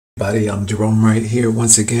Buddy, I'm Gerone Wright here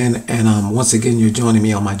once again, and once again you're joining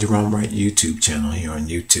me on my Gerone Wright YouTube channel here on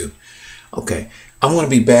YouTube. Okay, I'm going to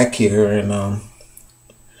be back here and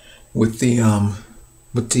with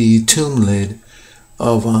the tomb lid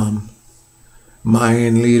of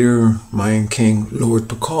Mayan leader, Mayan king, Lord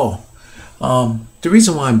Pakal. The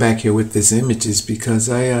reason why I'm back here with this image is because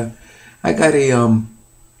I got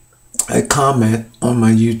a comment on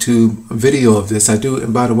my YouTube video of this. I do,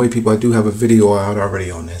 and by the way, people, I do have a video out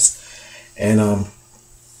already on this. And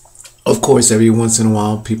of course, every once in a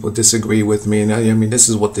while, people disagree with me, and I mean, this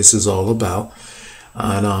is what this is all about.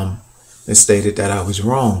 And it stated that I was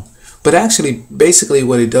wrong. But actually, basically,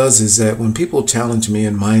 what it does is that when people challenge me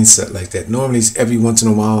in mindset like that, normally every once in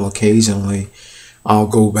a while, occasionally, I'll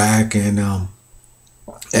go back and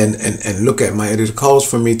look at it calls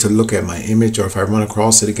for me to look at my image, or if I run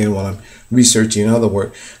across it again while I'm researching other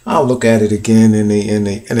work, I'll look at it again in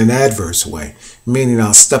an adverse way, meaning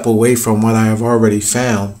I'll step away from what I have already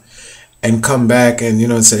found and come back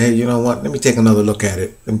and say, hey, you know what, let me take another look at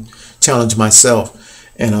it and challenge myself.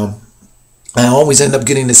 And I always end up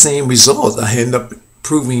getting the same result. I end up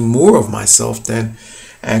proving more of myself than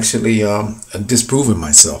actually disproving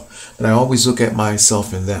myself. But I always look at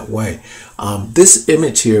myself in that way. This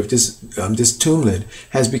image here of this tomb lid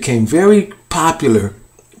has become very popular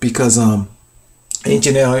because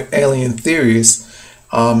ancient alien theorists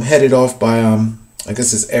headed off by I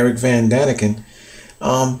guess it's Eric Van Daniken,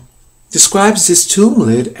 describes this tomb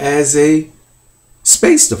lid as a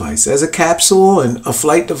space device, as a capsule and a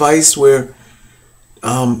flight device where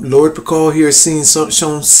Lord Pakal here is seen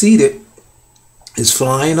shown seated, is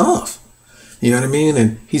flying off. You know what I mean?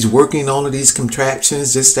 And he's working all of these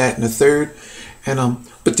contraptions, this, that, and the third. And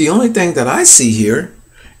but the only thing that I see here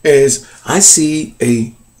is I see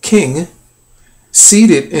a king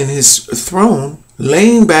seated in his throne,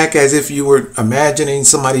 laying back as if you were imagining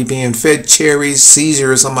somebody being fed cherries,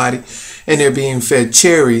 Caesar or somebody, and they're being fed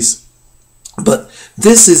cherries. But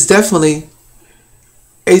this is definitely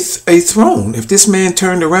a throne. If this man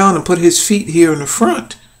turned around and put his feet here in the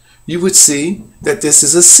front, you would see that this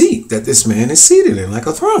is a seat that this man is seated in, like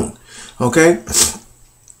a throne. Okay?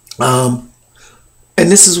 And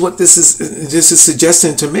this is what this is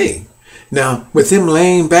suggesting to me. Now, with him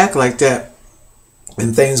laying back like that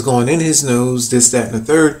and things going in his nose, this, that, and the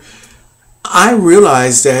third, I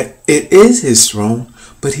realize that it is his throne,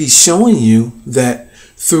 but he's showing you that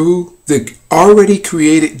through the already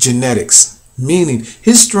created genetics, meaning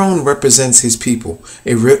his throne represents his people.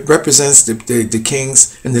 It represents the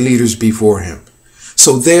kings and the leaders before him.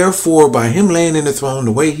 So therefore, by him laying in the throne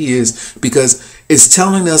the way he is, because it's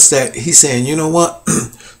telling us that he's saying, you know what,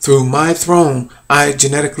 through my throne, I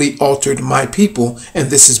genetically altered my people, and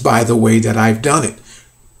this is by the way that I've done it.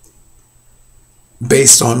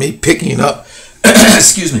 Based on me picking up,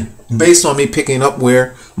 excuse me, based on me picking up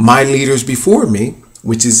where my leaders before me,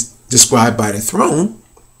 which is described by the throne,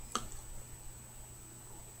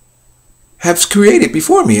 have created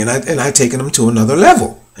before me, and I've taken them to another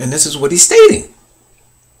level. And this is what he's stating.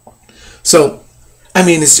 So, I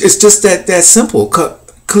mean, it's just that simple,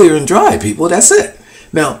 clear and dry, people. That's it.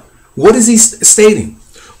 Now, what is he stating?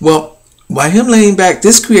 Well, by him laying back,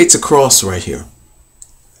 this creates a cross right here.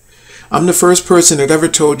 I'm the first person that ever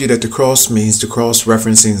told you that the cross means the cross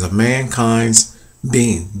referencing of mankind's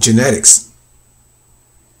being, genetics,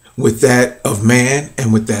 with that of man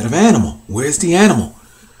and with that of animal. Where's the animal?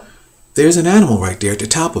 There's an animal right there at the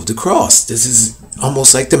top of the cross. This is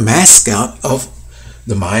almost like the mascot of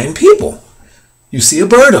the Mayan people. You see a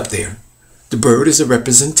bird up there. The bird is a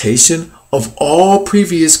representation of all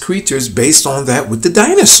previous creatures based on that with the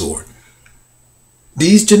dinosaur.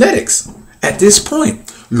 These genetics. At this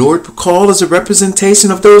point, Lord Pakal is a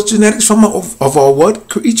representation of those genetics from of our what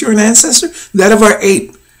creature and ancestor? That of our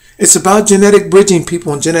ape. It's about genetic bridging,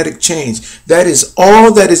 people, and genetic change. That is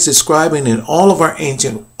all that is describing in all of our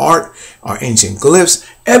ancient art, our ancient glyphs.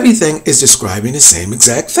 Everything is describing the same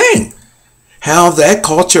exact thing. How that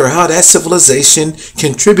culture, how that civilization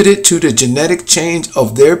contributed to the genetic change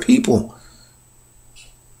of their people.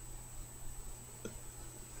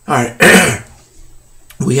 All right.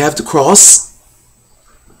 We have the cross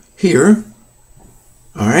here.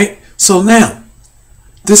 All right. So now,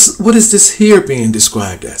 what is this here being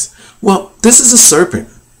described as? Well, this is a serpent.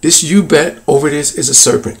 This you bet over this is a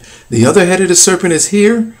serpent. The other head of the serpent is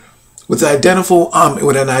here with identifiable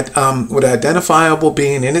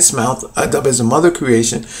being in its mouth as a mother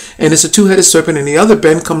creation, and it's a two-headed serpent, and the other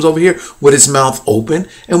bend comes over here with its mouth open,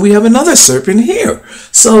 and we have another serpent here.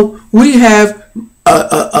 So we have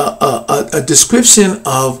a description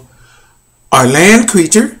of our land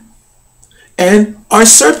creature and our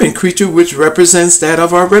serpent creature, which represents that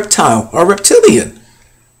of our reptile, our reptilian.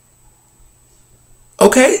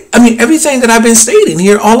 Okay? I mean, everything that I've been stating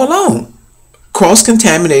here all along.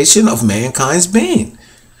 Cross-contamination of mankind's being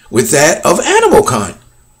with that of animal kind.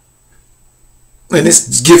 And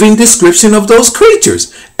it's giving description of those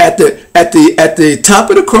creatures at the top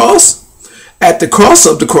of the cross, at the cross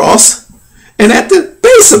of the cross, and at the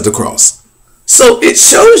base of the cross. So it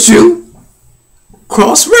shows you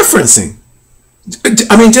cross-referencing.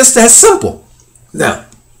 I mean, just that simple. Now,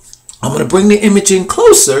 I'm going to bring the image in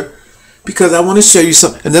closer because I want to show you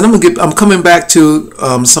something. And then I'm coming back to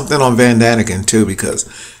something on Van Daniken too, because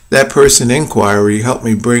that person inquiry helped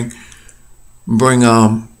me bring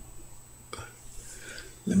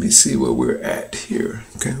let me see where we're at here.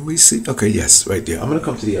 Can we see? Okay, yes, right there. I'm going to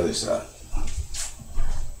come to the other side.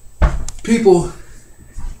 People,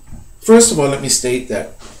 first of all, let me state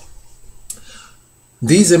that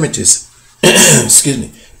these images, excuse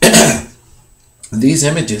me, these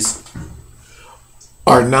images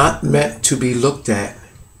are not meant to be looked at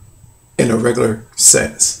in a regular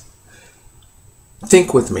sense.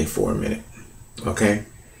 Think with me for a minute, okay?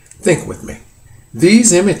 Think with me.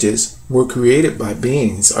 These images were created by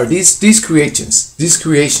beings, or these creations,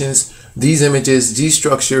 these images, these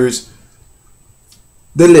structures,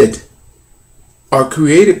 the lid, are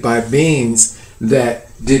created by beings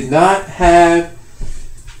that did not have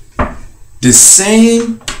the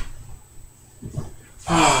same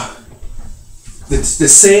the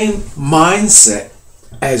same mindset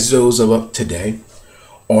as those of up today,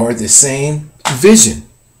 or the same vision,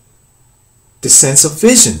 the sense of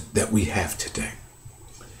vision that we have today.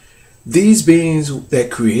 These beings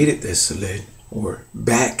that created this lid were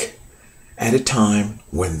back at a time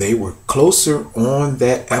when they were closer on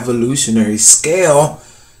that evolutionary scale,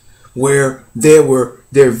 where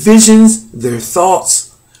their visions, their thoughts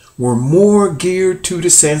were more geared to the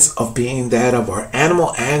sense of being that of our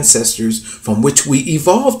animal ancestors from which we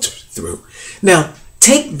evolved through. Now,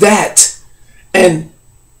 take that and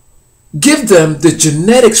give them the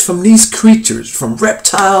genetics from these creatures, from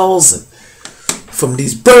reptiles and from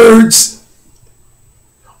these birds.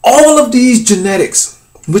 All of these genetics,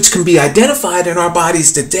 which can be identified in our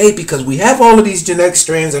bodies today, because we have all of these genetic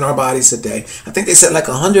strands in our bodies today. I think they said like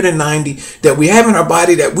 190 that we have in our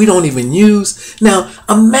body that we don't even use. Now,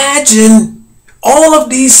 imagine all of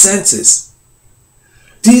these senses,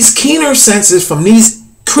 these keener senses from these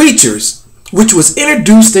creatures, which was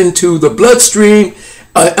introduced into the bloodstream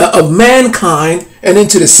of mankind and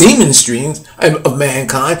into the semen streams of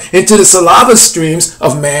mankind, into the saliva streams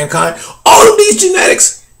of mankind, all of these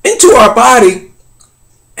genetics into our body.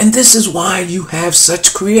 And this is why you have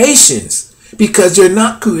such creations, because they're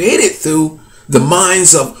not created through the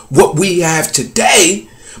minds of what we have today,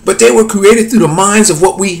 but they were created through the minds of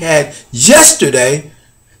what we had yesterday,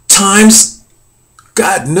 times,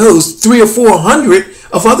 God knows, 300 or 400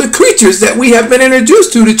 of other creatures that we have been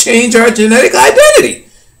introduced to change our genetic identity.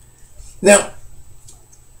 Now,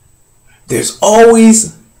 there's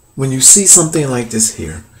always, when you see something like this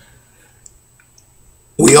here,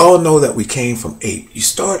 we all know that we came from ape. You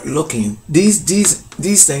start looking, these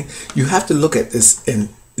things, you have to look at this, and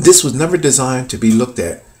this was never designed to be looked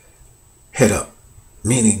at head up,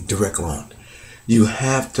 meaning direct on. You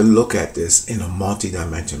have to look at this in a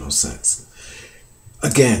multi-dimensional sense.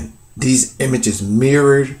 Again, these images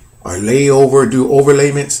mirrored or lay over, do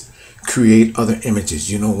overlayments, create other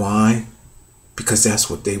images. You know why? Because that's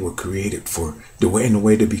what they were created for, in the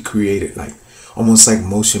way to be created, like almost like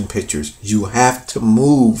motion pictures. You have to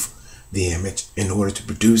move the image in order to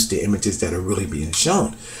produce the images that are really being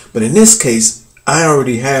shown. But in this case, I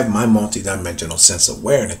already have my multi-dimensional sense of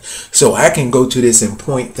awareness, so I can go to this and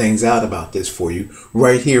point things out about this for you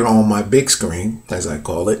right here on my big screen, as I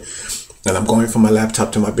call it. And I'm going from my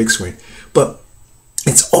laptop to my big screen. But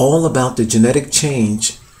it's all about the genetic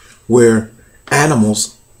change where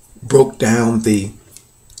animals broke down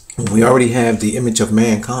we already have the image of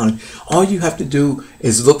mankind. All you have to do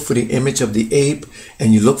is look for the image of the ape,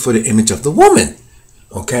 and you look for the image of the woman.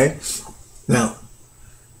 Okay? Now,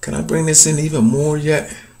 can I bring this in even more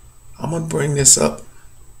yet? I'm going to bring this up.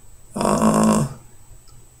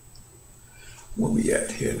 Where we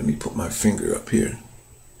at here? Let me put my finger up here.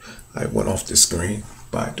 I went off the screen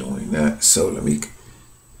by doing that. So let me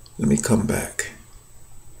come back.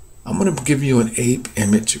 I'm going to give you an ape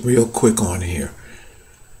image real quick on here.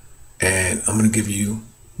 And I'm going to give you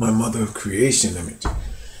my mother of creation image.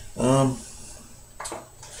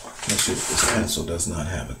 Make sure this pencil does not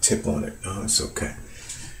have a tip on it. No, it's okay.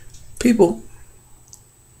 People,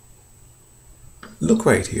 look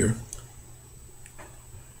right here.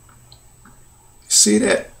 See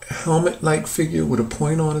that? helmet-like figure with a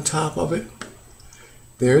point on the top of it.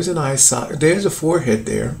 There's an eye socket. There's a forehead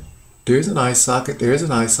there. There's an eye socket. There's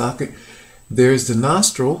an eye socket. There's the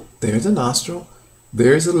nostril. There's a nostril.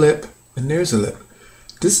 There's a lip. And there's a lip.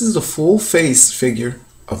 This is the full face figure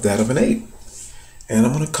of that of an ape. And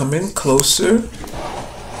I'm going to come in closer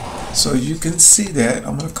so you can see that.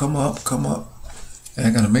 I'm going to come up. And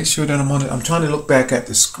I got to make sure that I'm on it. I'm trying to look back at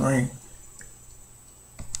the screen.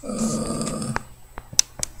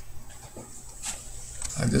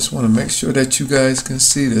 I just want to make sure that you guys can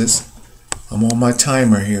see this. I'm on my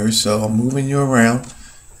timer here, so I'm moving you around.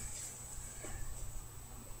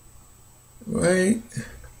 Right.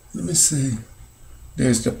 Let me see.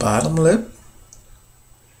 There's the bottom lip.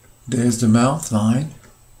 There's the mouth line.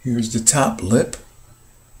 Here's the top lip.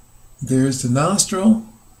 There's the nostril.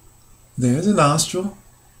 There's a nostril.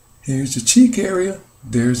 Here's the cheek area.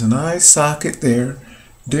 There's an eye socket there.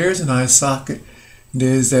 There's an eye socket.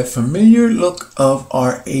 There's that familiar look of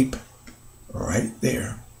our ape right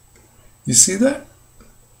there. You see that?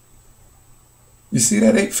 You see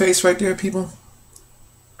that ape face right there, people?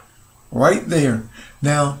 Right there.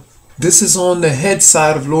 Now, this is on the head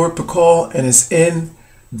side of Lord Pakal, and it's in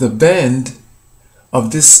the bend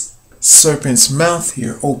of this serpent's mouth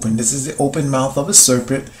here, open. This is the open mouth of a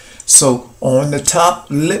serpent. So on the top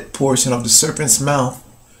lip portion of the serpent's mouth,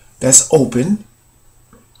 that's open,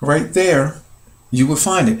 right there, you will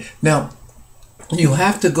find it. Now, you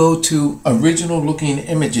have to go to original looking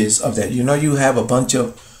images of that. You know, you have a bunch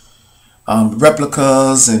of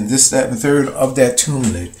replicas and this, that, and the third of that tomb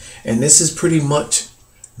lid. And this is pretty much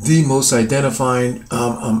the most identifying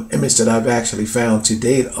image that I've actually found to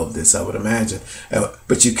date of this, I would imagine.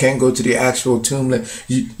 But you can go to the actual tomb lid.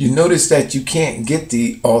 You notice that you can't get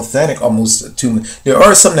the authentic almost tomb lid. There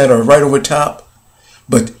are some that are right over top,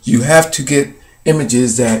 but you have to get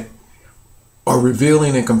images that are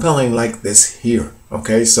revealing and compelling like this here.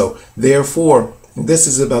 Okay, so therefore, this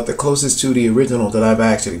is about the closest to the original that I've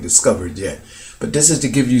actually discovered yet. But this is to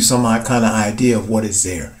give you some kind of idea of what is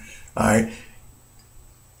there. All right.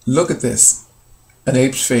 Look at this, an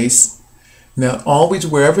ape's face. Now, always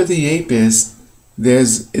wherever the ape is,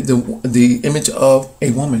 there's the image of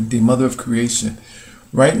a woman, the mother of creation.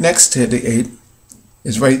 Right next to the ape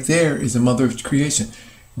is right there is the mother of creation.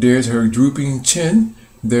 There's her drooping chin.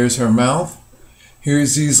 There's her mouth.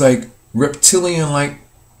 Here's these like reptilian-like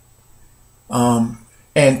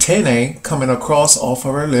antennae coming across off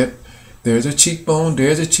of her lip. There's a cheekbone.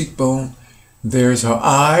 There's a cheekbone. There's her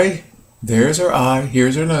eye. There's her eye.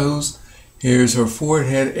 Here's her nose. Here's her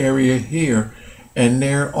forehead area here. And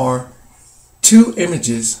there are two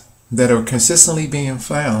images that are consistently being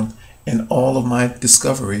found in all of my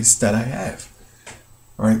discoveries that I have.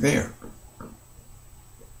 Right there.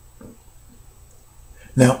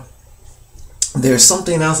 Now, there's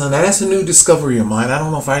something else, and that's a new discovery of mine. I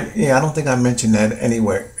don't know if I don't think I mentioned that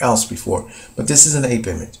anywhere else before, but this is an ape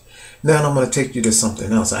image. Now I'm going to take you to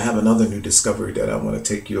something else. I have another new discovery that I want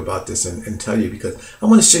to take you about this and tell you, because I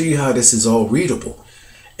want to show you how this is all readable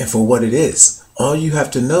and for what it is. All you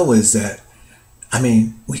have to know is that, I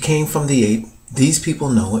mean, we came from the ape. These people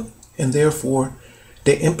know it, and therefore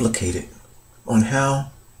they implicate it on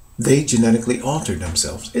how they genetically altered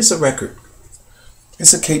themselves. It's a record.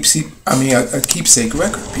 It's a keepsake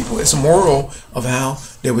record, people. It's a moral of how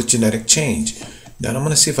there was genetic change. Now I'm going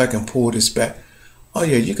to see if I can pull this back. Oh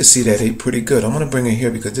yeah, you can see that ape pretty good. I'm going to bring it here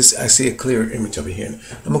because I see a clear image of it here.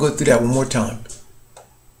 I'm going to go through that one more time.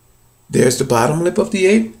 There's the bottom lip of the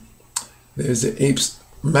ape. There's the ape's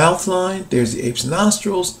mouth line. There's the ape's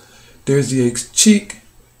nostrils. There's the ape's cheek.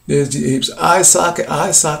 There's the ape's eye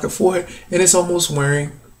socket, forehead. And it's almost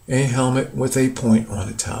wearing a helmet with a point on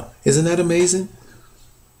the top. Isn't that amazing?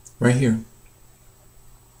 Right here.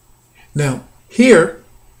 Now, here,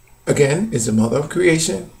 again, is the mother of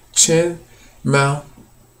creation. Chin, mouth,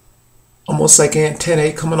 almost like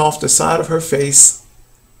antennae coming off the side of her face.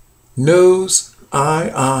 Nose,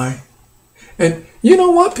 eye. And you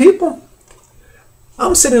know what, people?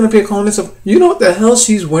 I'm sitting up here calling this up. You know what the hell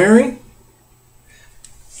she's wearing?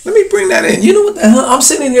 Let me bring that in. You know what the hell? I'm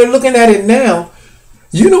sitting here looking at it now.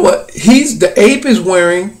 You know what? The ape is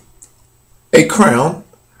wearing a crown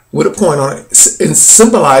with a point on it, and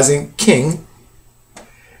symbolizing king.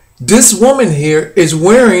 This woman here is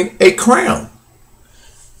wearing a crown.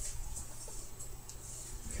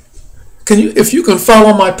 If you can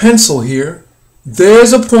follow my pencil here,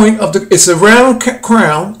 there's a point of it's a round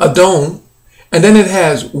crown, a dome, and then it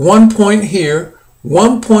has 1 point here,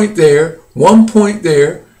 1 point there, 1 point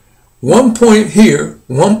there, 1 point here,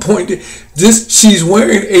 1 point there. She's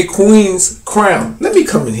wearing a queen's crown. Let me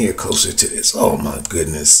come in here closer to this. Oh my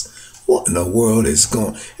goodness. What in the world is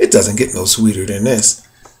going? It doesn't get no sweeter than this.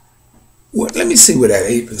 What? Let me see where that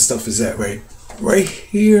ape and stuff is at. Right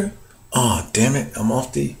here. Oh, damn it! I'm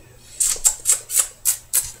off the.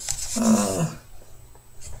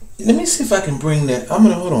 Let me see if I can bring that. I'm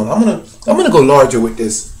gonna hold on. I'm gonna go larger with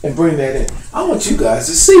this and bring that in. I want you guys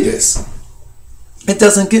to see this. It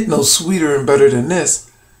doesn't get no sweeter and better than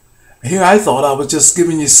this. Here, I thought I was just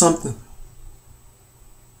giving you something.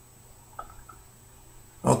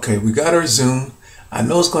 Okay, we got our zoom. I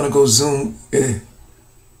know it's gonna go zoom.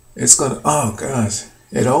 It's gonna. Oh gosh,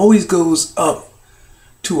 it always goes up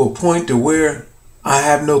to a point to where I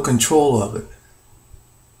have no control of it.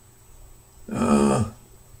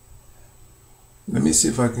 Let me see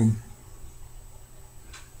if I can.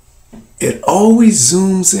 It always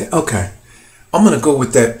zooms in. Okay, I'm gonna go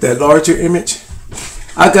with that larger image.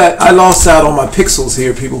 I lost out on my pixels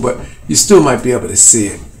here, people, but you still might be able to see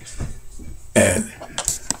it. And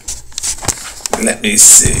let me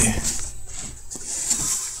see.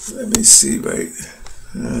 Right.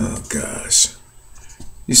 Oh gosh,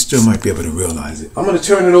 you still might be able to realize it. I'm gonna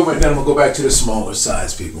turn it over and then I'm gonna go back to the smaller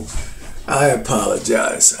size, people. I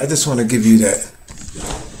apologize. I just want to give you that.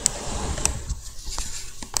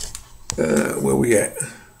 Where we at?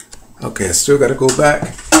 Okay, I still got to go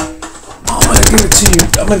back. I'm gonna give it to you.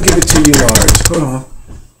 I'm gonna give it to you large. Hold on.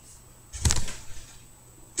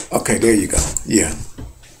 Okay, there you go. Yeah.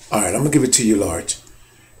 All right, I'm gonna give it to you large.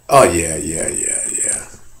 Oh yeah. Yeah.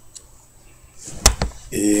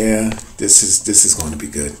 This is going to be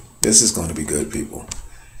good. This is going to be good, people.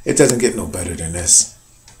 It doesn't get no better than this.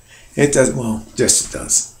 It does. Well, yes, it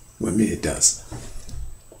does. With me, it does.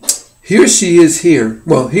 Here she is here.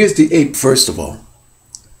 Well, here's the ape, first of all.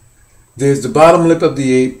 There's the bottom lip of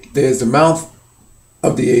the ape. There's the mouth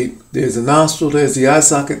of the ape. There's the nostril. There's the eye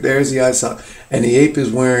socket. There's the eye socket. And the ape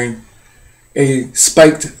is wearing a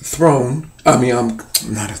spiked throne.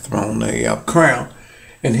 Not a throne, a crown.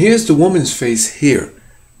 And here's the woman's face here.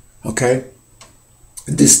 Okay?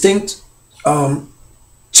 Distinct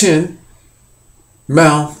chin,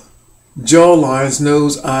 mouth, jaw lines,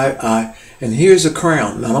 nose, eye. And here's a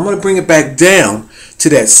crown. Now I'm going to bring it back down to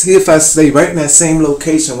that. See if I stay right in that same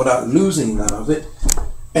location without losing none of it.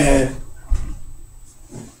 And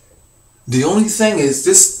the only thing is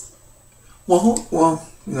this. Well,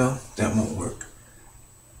 no, that won't work.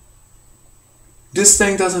 This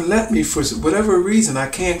thing doesn't let me, for whatever reason. I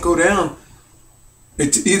can't go down.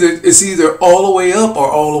 It's either all the way up or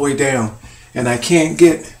all the way down, and I can't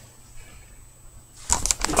get.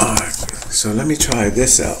 All right, so let me try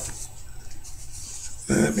this out.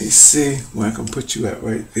 Let me see where I can put you at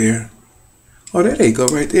right there. Oh, there you go,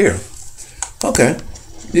 right there. Okay,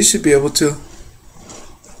 you should be able to.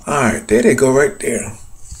 All right, there they go, right there.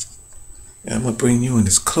 And I'm gonna bring you in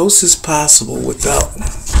as close as possible without.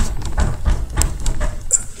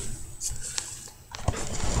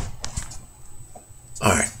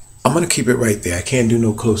 All right, I'm gonna keep it right there. I can't do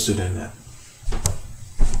no closer than that.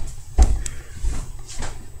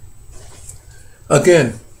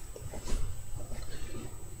 Again,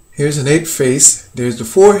 here's an ape face. There's the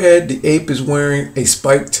forehead. The ape is wearing a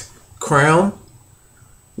spiked crown,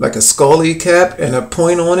 like a scully cap, and a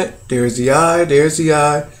point on it. There's the eye. There's the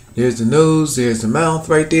eye. There's the nose. There's the mouth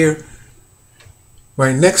right there.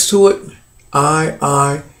 Right next to it,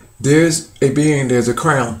 eye. There's a being. There's a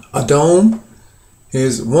crown, a dome.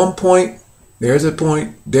 Here's one point. There's a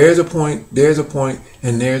point. There's a point. There's a point.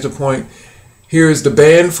 And there's a point. Here's the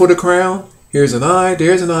band for the crown. Here's an eye.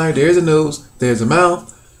 There's an eye. There's a nose. There's a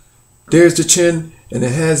mouth. There's the chin. And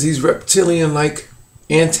it has these reptilian-like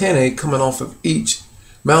antennae coming off of each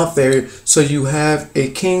mouth there. So you have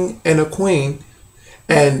a king and a queen.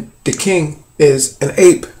 And the king is an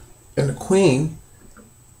ape. And the queen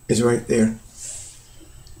is right there.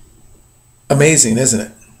 Amazing, isn't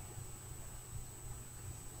it?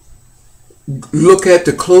 Look at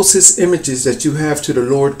the closest images that you have to the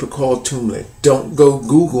Lord Pakal tomblet. Don't go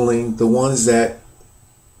Googling the ones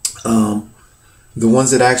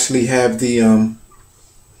that actually have the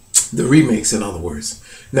remakes, in other words.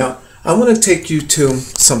 Now, I want to take you to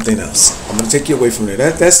something else. I'm going to take you away from there.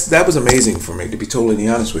 That was amazing for me, to be totally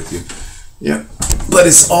honest with you. Yeah, but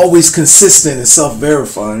it's always consistent and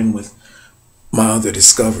self-verifying with my other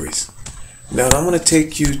discoveries. Now, I'm going to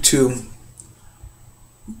take you to.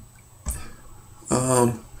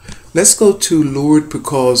 Let's go to Lord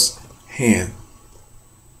Pakal's hand,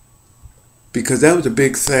 because that was a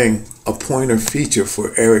big thing, a pointer feature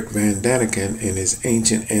for Eric Van Daniken in his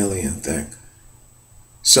Ancient Alien thing.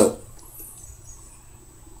 So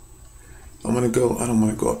I'm gonna go. I don't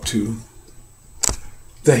want to go up to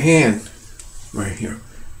the hand right here.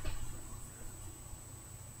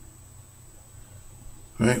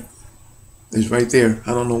 right? It's right there.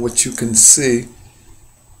 I don't know what you can see.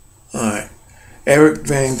 All right. Eric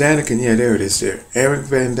Van Daniken, yeah, there it is there. Eric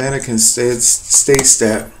Van Daniken states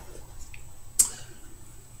that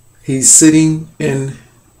he's sitting in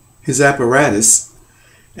his apparatus,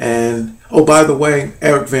 and oh, by the way,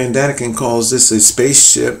 Eric Van Daniken calls this a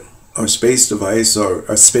spaceship or space device or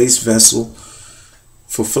a space vessel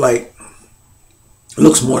for flight. It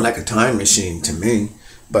looks more like a time machine to me,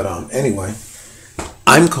 but anyway,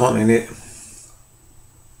 I'm calling it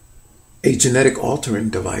a genetic altering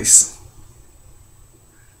device,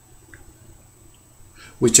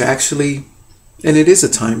 which actually, and it is a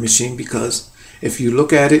time machine, because if you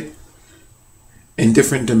look at it in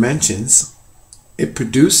different dimensions, it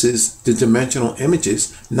produces the dimensional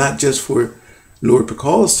images, not just for Lord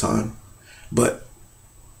Pakal's time, but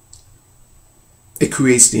it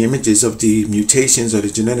creates the images of the mutations or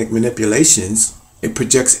the genetic manipulations. It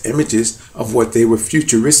projects images of what they would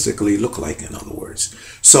futuristically look like, in other words.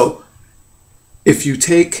 So if you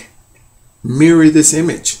mirror this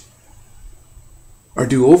image or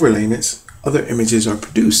do overlayments, other images are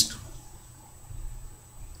produced.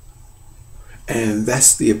 And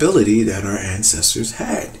that's the ability that our ancestors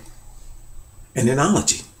had, and the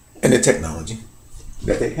knowledge and the technology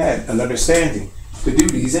that they had, an understanding to do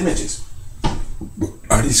these images,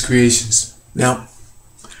 are these creations. Now,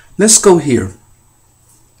 let's go here.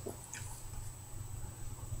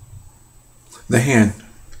 The hand.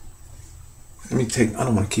 Let me take, I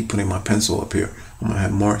don't want to keep putting my pencil up here. I'm going to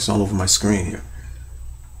have marks all over my screen here.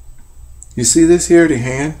 You see this here, the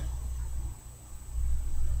hand?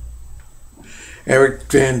 Eric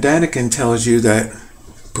Van Daniken tells you that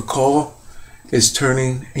Pakal is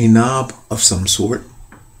turning a knob of some sort,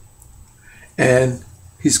 and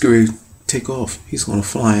he's going to take off. He's going to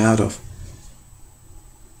fly out of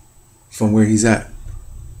from where he's at.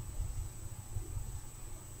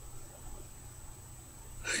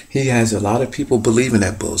 He has a lot of people believing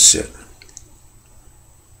that bullshit.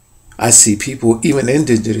 I see people, even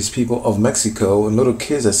indigenous people of Mexico, and little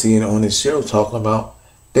kids I see on his show talking about,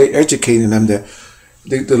 they're educating them that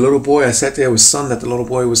the little boy, I sat there with son, that the little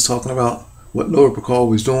boy was talking about what Lord Pakal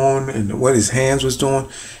was doing and what his hands was doing.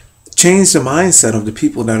 Changed the mindset of the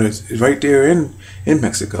people that are right there in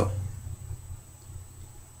Mexico.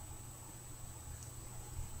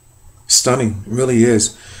 Stunning, it really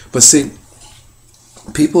is. But see,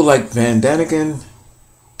 people like Van Daniken,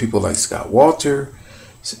 people like Scott Walter,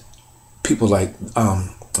 people like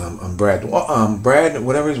Brad,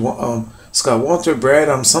 whatever his Scott Walter,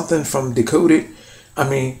 Brad, something from Decoded. I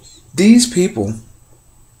mean, these people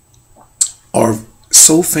are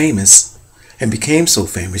so famous and became so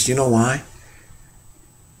famous. You know why?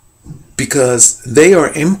 Because they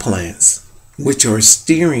are implants which are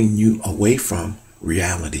steering you away from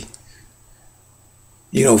reality.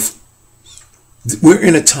 You know, we're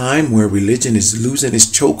in a time where religion is losing its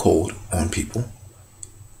chokehold on people.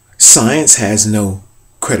 Science has no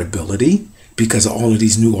credibility because all of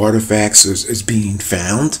these new artifacts is being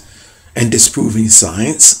found and disproving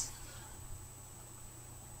science.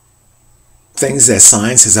 Things that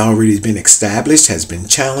science has already been established, has been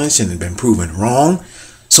challenged and been proven wrong.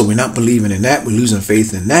 So we're not believing in that. We're losing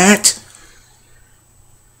faith in that.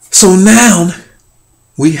 So now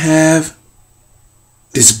we have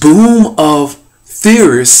this boom of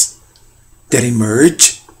theorists that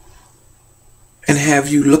emerge and have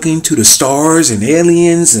you looking to the stars and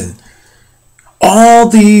aliens and all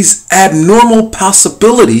these abnormal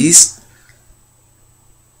possibilities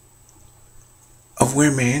of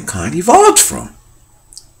where mankind evolved from.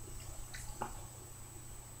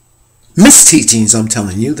 Misteachings, I'm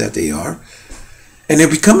telling you that they are. And they're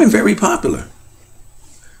becoming very popular.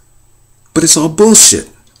 But it's all bullshit.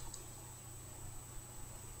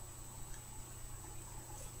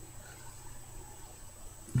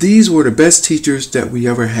 These were the best teachers that we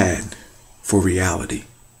ever had for reality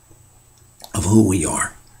of who we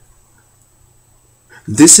are.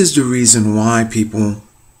 This is the reason why, people,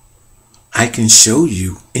 I can show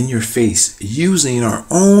you in your face using our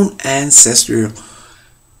own ancestral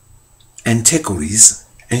antiquities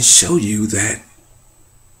and show you that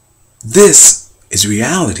this is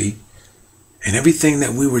reality, and everything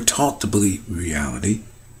that we were taught to believe reality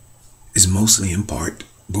is mostly in part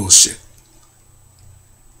bullshit.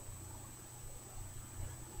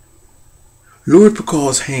 Lord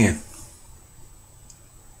Pakal's hand.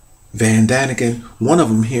 Van Daniken, one of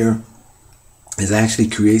them here is actually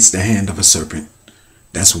creates the hand of a serpent.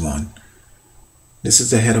 That's one. This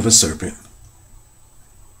is the head of a serpent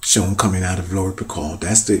shown coming out of Lord Pakal.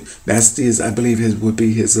 That's the I believe his would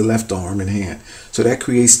be his left arm and hand. So that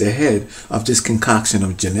creates the head of this concoction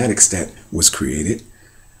of genetics that was created.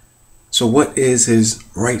 So what is his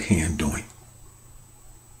right hand doing?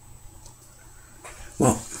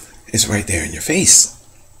 Well, it's right there in your face.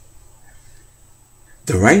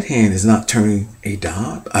 The right hand is not turning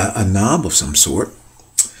a knob of some sort.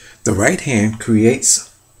 The right hand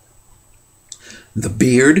creates the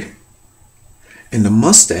beard and the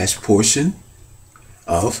mustache portion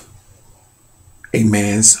of a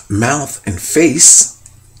man's mouth and face.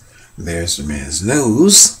 There's the man's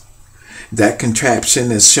nose. That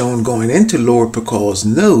contraption is shown going into Lord Pakal's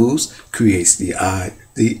nose creates the eye,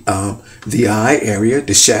 the eye area,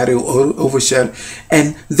 the shadow, overshadow.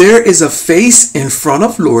 And there is a face in front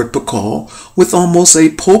of Lord Pakal with almost a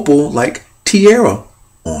popal-like tiara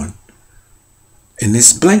on in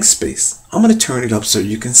this blank space. I'm going to turn it up so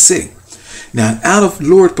you can see. Now, out of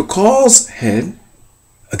Lord Pakal's head,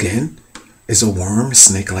 again, is a worm,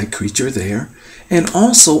 snake-like creature there. And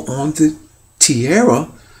also on the tiara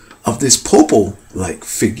of this popal-like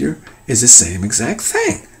figure is the same exact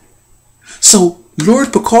thing. So Lord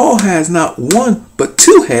Pakal has not one, but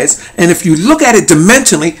two heads. And if you look at it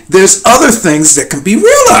dimensionally, there's other things that can be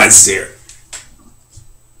realized there.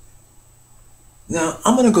 Now,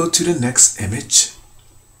 I'm going to go to the next image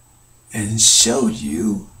and show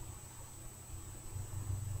you.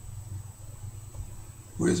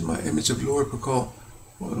 Where's my image of Lord Pakal?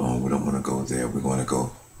 Hold on, we don't want to go there. We're going to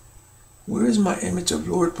go. Where's my image of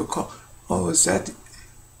Lord Pakal? Oh, is that...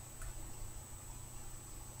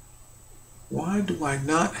 Why do I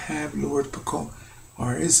not have Lord Pakal?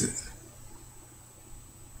 Or is it?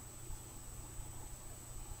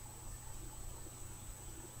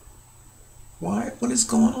 Why? What is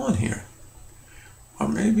going on here? Or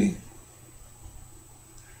maybe...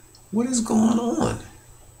 What is going on?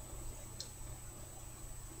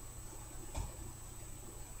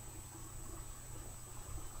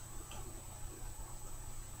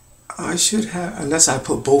 I should have, unless I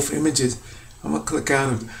put both images, I'm going to click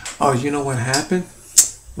out of, oh, you know what happened?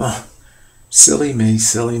 Oh, silly me,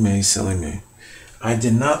 silly me, silly me. I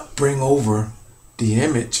did not bring over the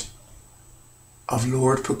image of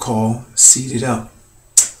Lord Pakal seated up.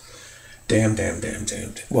 Damn.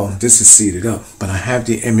 Well, this is seated up, but I have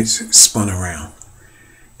the image spun around,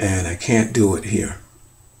 and I can't do it here.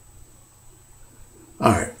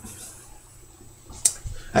 All right.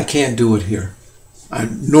 I can't do it here. I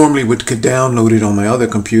normally could download it on my other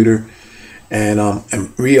computer and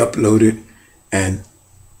re-upload it and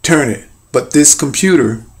turn it. But this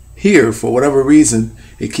computer here, for whatever reason,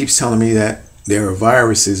 it keeps telling me that there are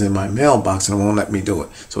viruses in my mailbox and it won't let me do it.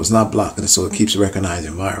 So it's not blocking it, so it keeps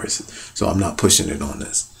recognizing viruses. So I'm not pushing it on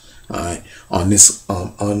this. All right, on this on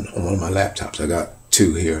one of my laptops. I got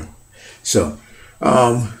two here. So,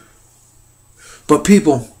 but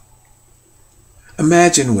people,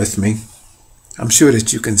 imagine with me. I'm sure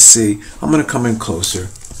that you can see. I'm going to come in closer.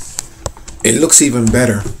 It looks even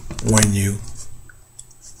better when you...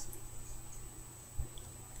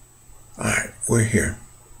 All right, we're here.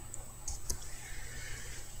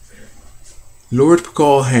 Lord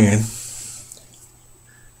Pakal hand,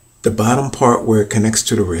 the bottom part where it connects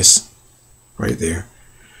to the wrist, right there,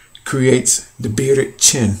 creates the bearded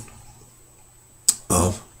chin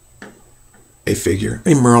of a figure,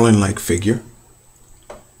 a Merlin-like figure.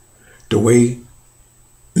 The way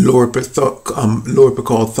Lord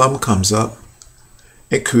Pakal thumb comes up,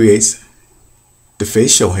 it creates the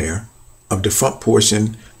facial hair of the front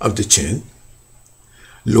portion of the chin.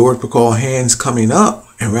 Lord Pakal hands coming up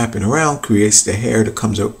and wrapping around creates the hair that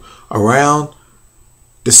comes up around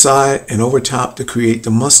the side and over top to create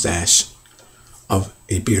the mustache of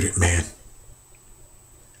a bearded man.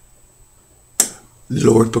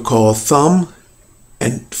 Lord Pakal thumb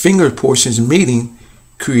and finger portions meeting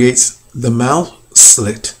creates the mouth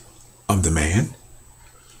slit of the man.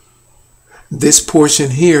 This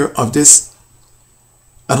portion here of this,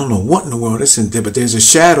 I don't know what in the world is in there, but there's a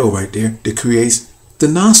shadow right there that creates the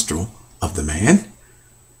nostril of the man.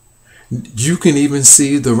 You can even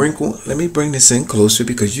see the wrinkle. Let me bring this in closer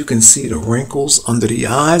because you can see the wrinkles under the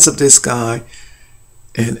eyes of this guy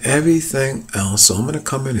and everything else. So I'm going to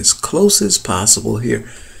come in as close as possible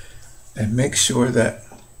here and make sure that,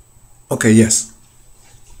 okay, yes.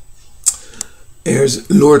 There's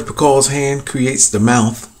Lord Pakal's hand creates the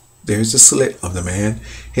mouth. There's the slit of the man.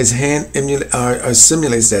 His hand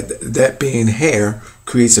simulates that being hair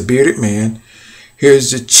creates a bearded man. Here's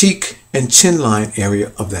the cheek and chin line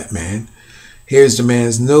area of that man. Here's the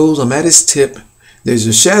man's nose. I'm at his tip. There's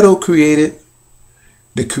a shadow created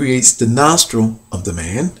that creates the nostril of the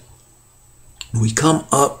man. We come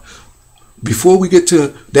up. Before we get to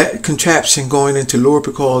that contraption going into Lord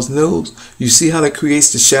Pakal's nose, you see how that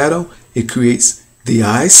creates the shadow? It creates the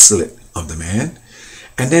eye slit of the man.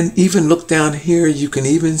 And then even look down here, you can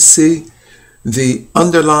even see the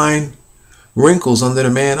underlying wrinkles under the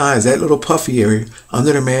man's eyes, that little puffy area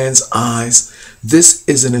under the man's eyes. This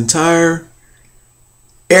is an entire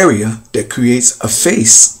area that creates a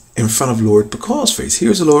face in front of Lord Pakal's face.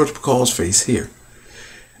 Here's Lord Pakal's face here.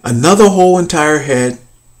 Another whole entire head,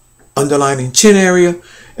 underlining chin area,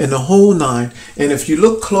 and the whole nine. And if you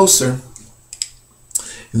look closer,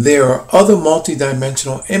 there are other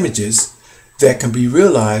multi-dimensional images that can be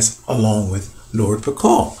realized along with Lord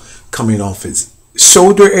Pakal, coming off his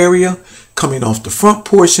shoulder area, coming off the front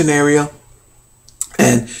portion area,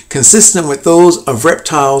 and consistent with those of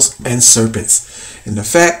reptiles and serpents. And the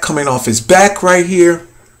fact coming off his back right here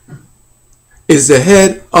is the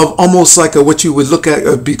head of almost like what you would look at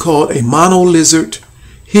would be called a mono lizard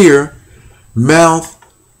here, mouth,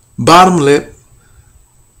 bottom lip,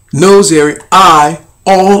 nose area, eye,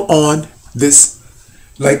 all on this.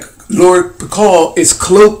 Like Lord Pakal is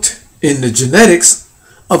cloaked in the genetics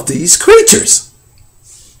of these creatures.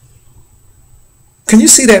 Can you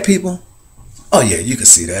see that, people? Oh yeah, you can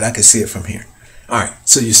see that. I can see it from here. All right,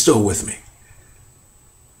 so you're still with me.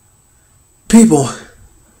 People,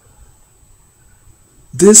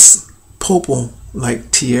 this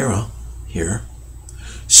purple-like tiara here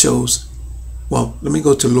shows, well, let me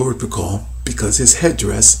go to Lord Pakal, because his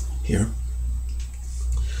headdress here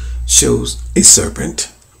shows a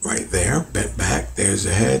serpent right there, bent back. There's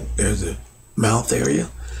the head, there's the mouth area.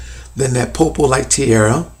 Then that purple-like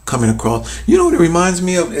tiara coming across. You know what it reminds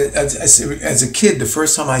me of? As a kid, the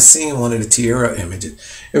first time I seen one of the tiara images,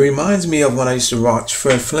 it reminds me of when I used to watch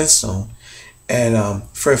Fred Flintstone. And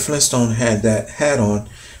Fred Flintstone had that hat on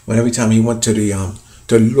when every time he went to the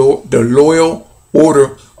Loyal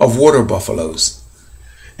Order of Water Buffaloes.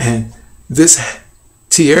 And this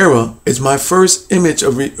tiara is my first image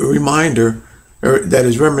of reminder that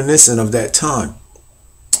is reminiscent of that time.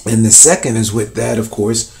 And the second is with that, of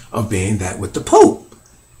course, of being that with the Pope.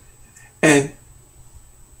 And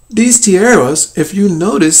these tiaras, if you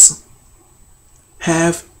notice,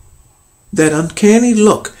 have that uncanny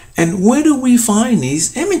look. And where do we find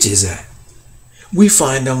these images at? We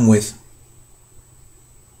find them with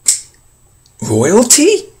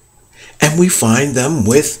royalty, and we find them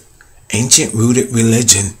with ancient rooted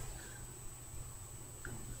religion.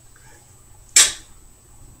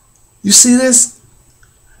 You see this?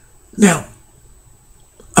 Now,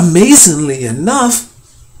 amazingly enough,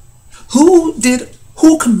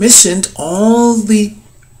 who commissioned all the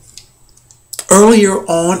earlier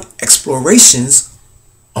on explorations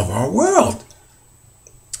of our world?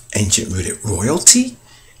 Ancient rooted royalty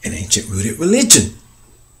and ancient rooted religion.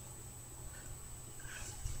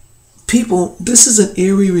 People, this is an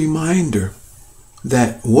eerie reminder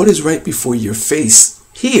that what is right before your face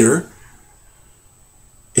here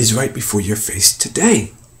is right before your face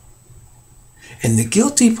today. And the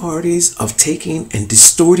guilty parties of taking and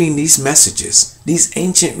distorting these messages, these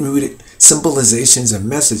ancient rooted symbolizations and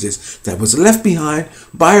messages that was left behind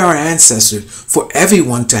by our ancestors for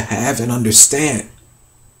everyone to have and understand,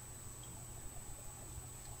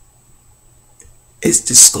 it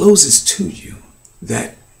discloses to you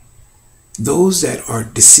that those that are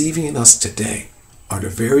deceiving us today are the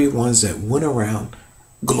very ones that went around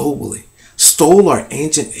globally, stole our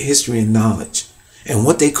ancient history and knowledge, and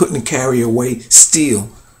what they couldn't carry away, steal,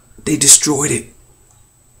 they destroyed it.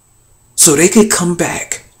 So they could come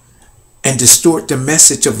back and distort the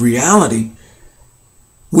message of reality,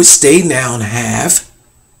 which they now have,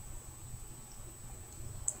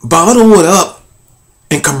 bottle it up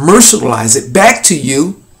and commercialize it back to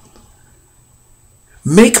you,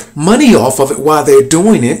 make money off of it while they're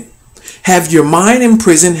doing it, have your mind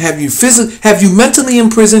imprisoned, have you mentally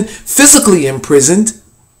imprisoned, physically imprisoned,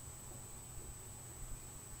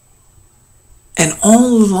 and all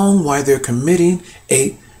along while they're committing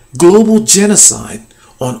a global genocide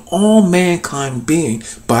on all mankind being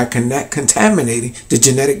by contaminating the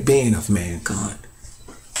genetic being of mankind.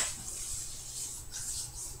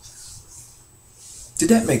 Did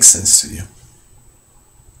that make sense to you?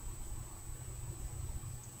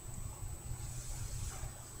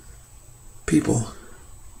 People,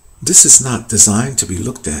 this is not designed to be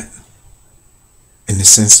looked at in the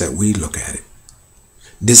sense that we look at it.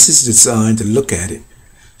 This is designed to look at it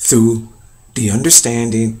through the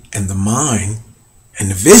understanding and the mind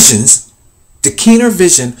and the visions, the keener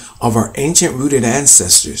vision of our ancient rooted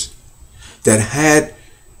ancestors that had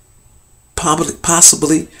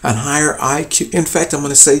possibly a higher IQ. In fact, I'm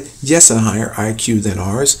going to say yes, a higher IQ than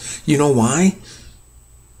ours. You know why?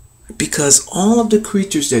 Because all of the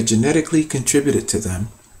creatures that genetically contributed to them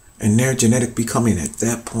and their genetic becoming at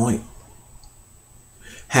that point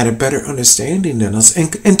had a better understanding than us.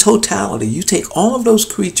 In totality, you take all of those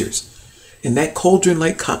creatures in that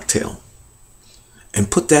cauldron-like cocktail and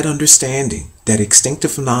put that understanding, that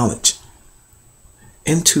instinctive knowledge,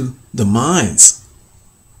 into the minds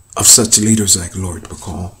of such leaders like Lord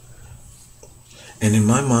Pakal. And in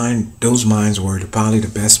my mind, those minds were probably the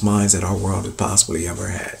best minds that our world had possibly ever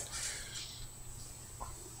had.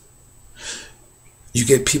 You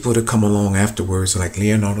get people to come along afterwards like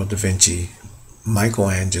Leonardo da Vinci,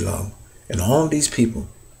 Michelangelo, and all these people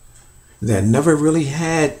that never really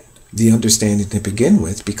had the understanding to begin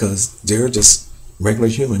with, because they're just regular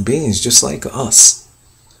human beings just like us.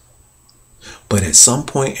 But at some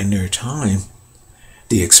point in their time,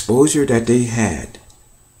 the exposure that they had,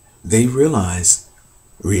 they realized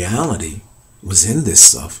reality was in this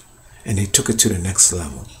stuff, and they took it to the next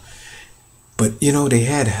level. But you know, they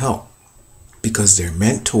had help because their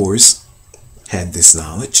mentors had this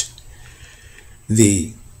knowledge.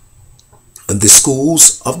 The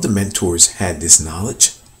schools of the mentors had this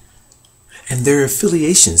knowledge, and their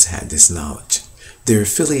affiliations had this knowledge. Their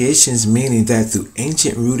affiliations meaning that through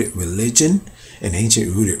ancient rooted religion and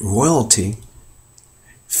ancient rooted royalty,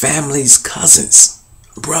 families, cousins,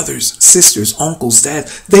 brothers, sisters, uncles,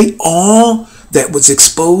 dads, they all that was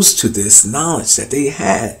exposed to this knowledge that they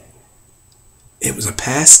had. It was a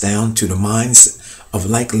pass down to the minds of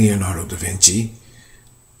like Leonardo da Vinci,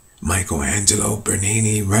 Michelangelo,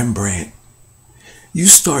 Bernini, Rembrandt. You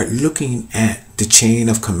start looking at the chain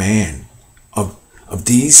of command of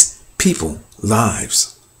these people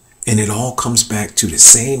lives, and it all comes back to the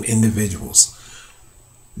same individuals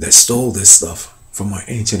that stole this stuff from our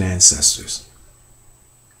ancient ancestors.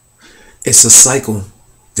 It's a cycle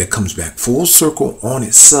that comes back full circle on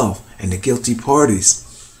itself, and the guilty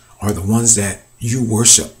parties are the ones that you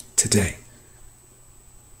worship today.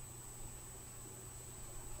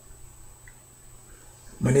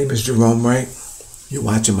 My name is Gerone Wright. You're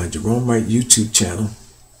watching my Gerone Wright YouTube channel,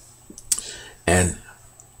 and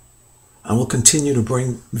I will continue to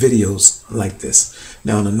bring videos like this.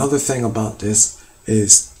 Now, another thing about this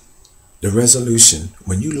is the resolution.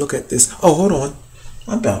 When you look at this, oh, hold on.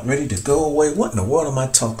 I'm about ready to go away. What in the world am I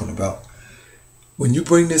talking about? When you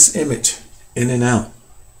bring this image in and out,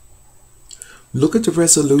 look at the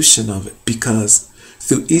resolution of it, because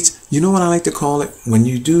through each, you know what I like to call it? When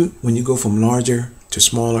you go from larger to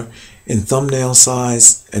smaller in thumbnail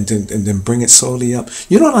size and then bring it slowly up.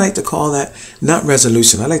 You know what I like to call that? Not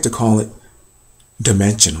resolution. I like to call it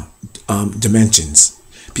dimensions,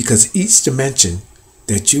 because each dimension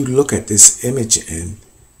that you look at this image in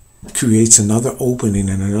creates another opening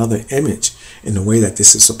and another image in the way that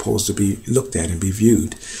this is supposed to be looked at and be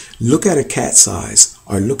viewed. Look at a cat's eyes,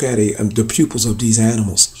 or look at the pupils of these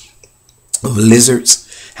animals, of lizards,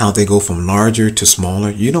 how they go from larger to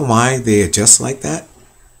smaller. You know why they adjust like that?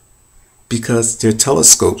 Because they're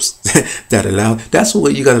telescopes that allow, that's the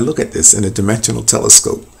way you got to look at this, in a dimensional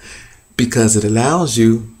telescope, because it allows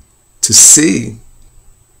you to see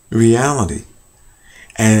reality.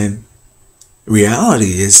 And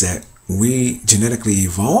reality is that we genetically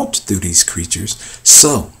evolved through these creatures.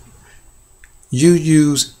 So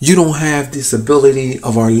you don't have this ability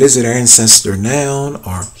of our lizard ancestor now,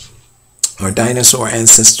 or our dinosaur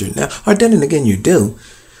ancestor now, or then and again you do,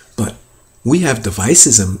 but we have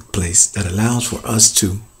devices in place that allows for us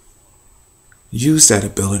to use that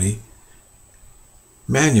ability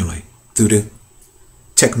manually through the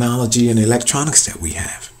technology and electronics that we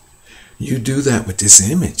have. You do that with this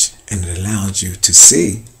image, and it allows you to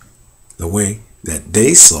see the way that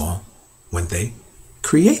they saw when they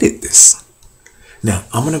created this. Now,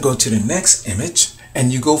 I'm going to go to the next image,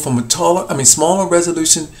 and you go from a smaller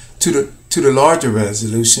resolution to the larger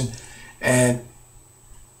resolution. And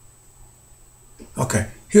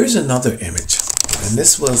okay, here's another image. And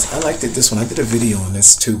this was, I liked it, this one. I did a video on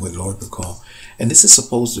this too with Lord Pakal. And this is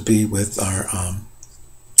supposed to be with our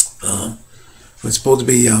it's supposed to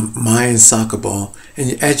be Mayan soccer ball.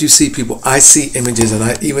 And as you see, people, I see images,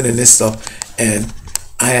 and even in this stuff, and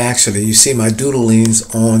I actually, you see my doodlings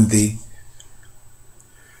on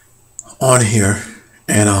here,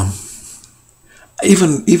 and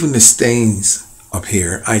even the stains up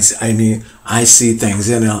here. I mean, I see things,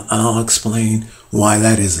 and I'll explain why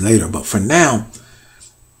that is later. But for now,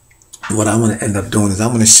 what I want to end up doing is I'm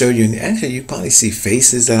going to show you, and actually you probably see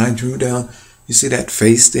faces that I drew down. You see that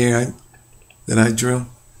face there that I drew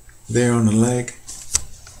there on the leg?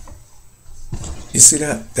 You see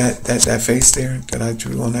that face there that I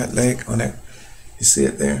drew on that leg, on that? You see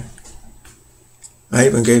it there? I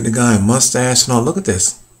even gave the guy a mustache and all. Look at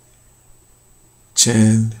this.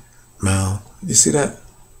 Chin, mouth. You see that?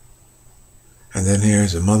 And then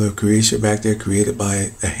here's the mother of creation back there, created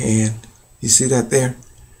by a hand. You see that there?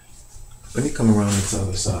 Let me come around this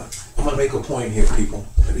other side. I'm going to make a point here, people,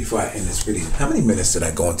 before I end this video. How many minutes did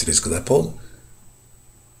I go into this? Because I pulled.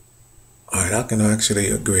 All right, I can actually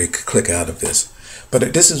agree, click out of this.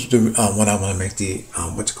 But this is what I want to make the,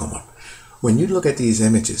 when you look at these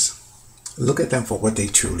images, look at them for what they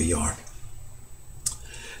truly are.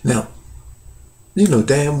 Now, you know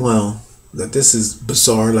damn well that this is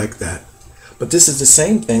bizarre like that. But this is the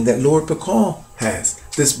same thing that Lord Pakal has,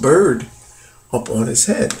 this bird up on his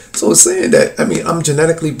head. So it's saying that, I mean, I'm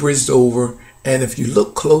genetically bridged over, and if you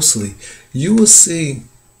look closely, you will see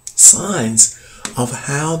signs of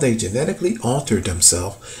how they genetically altered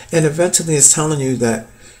themselves. And eventually it's telling you that,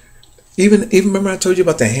 even remember I told you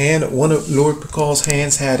about the hand, one of Lord Pakal's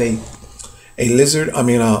hands had a lizard, I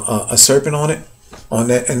mean a serpent on it, on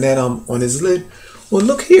that, and then on his lid. Well,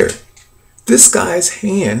 look here, this guy's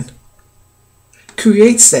hand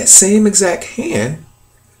creates that same exact hand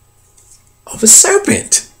of a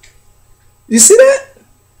serpent. You see that?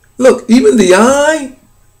 Look, even the eye,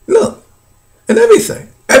 look, and everything.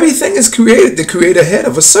 Everything is created to create a head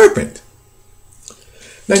of a serpent.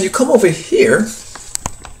 Now you come over here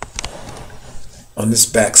on this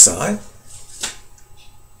back side,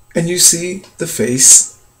 and you see the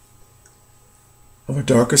face of a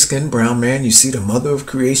darker skinned brown man. You see the mother of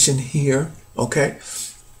creation here, okay?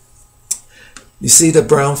 You see the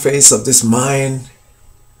brown face of this Mayan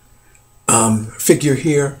figure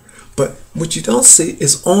here. But what you don't see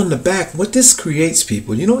is on the back, what this creates,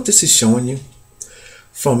 people. You know what this is showing you?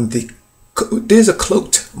 There's a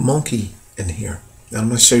cloaked monkey in here. Now I'm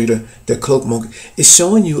going to show you the cloaked monkey. It's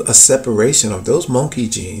showing you a separation of those monkey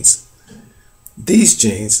genes, these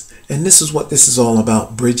genes, and this is what this is all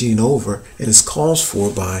about, bridging over, and it's called for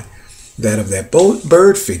by that of that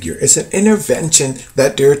bird figure. It's an intervention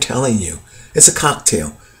that they're telling you. It's a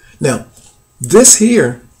cocktail. Now, this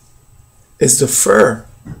here is the fur,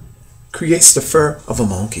 creates the fur of a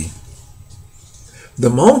monkey. The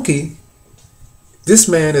monkey, this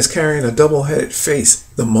man is carrying a double-headed face.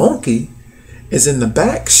 The monkey is in the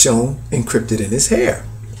back shown encrypted in his hair.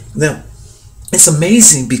 Now, it's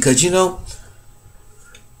amazing because, you know,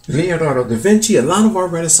 Leonardo da Vinci, a lot of our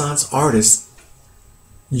Renaissance artists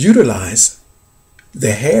utilize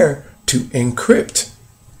the hair to encrypt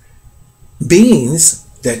beings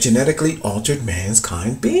that genetically altered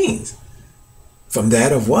mankind beings. From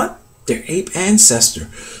that of what? Their ape ancestor.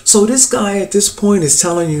 So this guy at this point is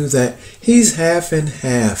telling you that he's half and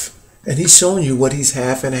half. And he's showing you what he's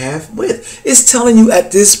half and half with. It's telling you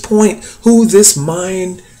at this point who this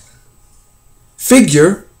Mayan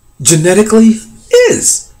figure genetically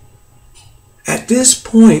is. At this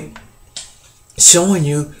point, showing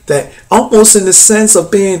you that almost in the sense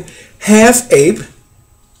of being half ape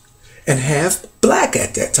and half black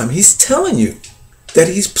at that time. He's telling you that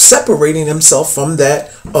he's separating himself from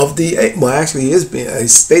that of the ape. Well, actually,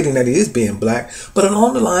 he's stating that he is being black, but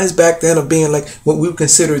along the lines back then of being like what we would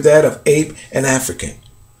consider that of ape and African.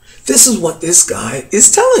 This is what this guy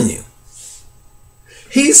is telling you.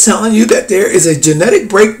 He's telling you that there is a genetic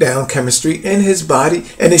breakdown chemistry in his body,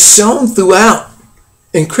 and it's shown throughout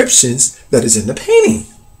encryptions that is in the painting.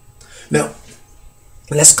 Now,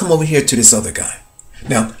 let's come over here to this other guy.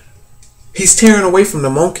 Now, he's tearing away from the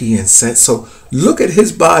monkey in sense. So look at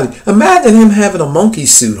his body. Imagine him having a monkey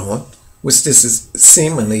suit on, which this is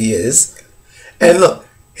seemingly is. And look,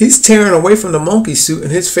 he's tearing away from the monkey suit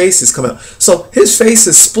and his face is coming out. So his face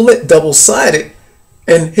is split double-sided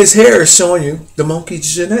and his hair is showing you the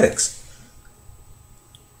monkey's genetics.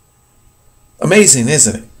 Amazing,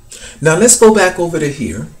 isn't it? Now let's go back over to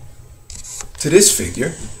here, to this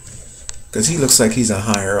figure, because he looks like he's a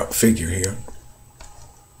higher up figure here.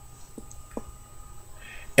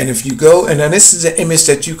 And if you go, and now this is an image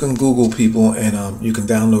that you can Google, people, and you can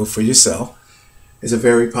download for yourself. It's a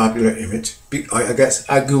very popular image. I guess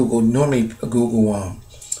I normally Google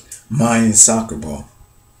Mayan soccer ball.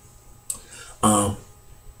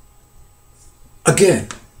 Again,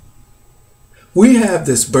 we have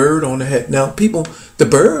this bird on the head. Now, people, the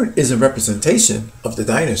bird is a representation of the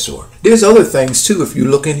dinosaur. There's other things too. If you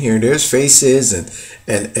look in here, there's faces and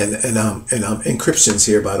encryptions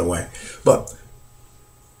here, by the way. But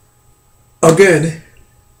again,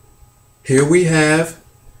 here we have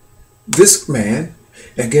this man.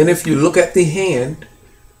 Again, if you look at the hand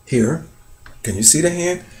here, can you see the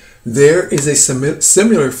hand? There is a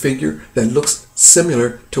similar figure that looks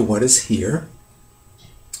similar to what is here.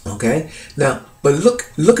 Okay, now, but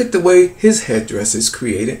look at the way his headdress is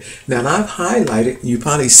created. Now, and I've highlighted, you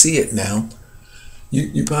probably see it now.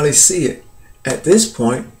 You probably see it at this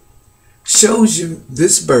point. Shows you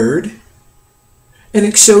this bird And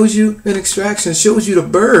it shows you an extraction. It shows you the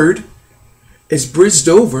bird is bridged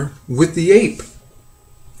over with the ape.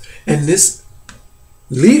 And this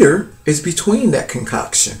leader is between that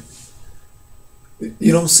concoction.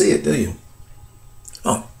 You don't see it, do you?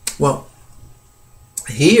 Oh, well,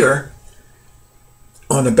 here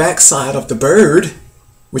on the back side of the bird,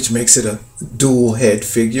 which makes it a dual head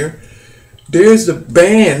figure, there's the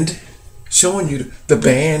band showing you the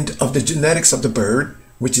band of the genetics of the bird,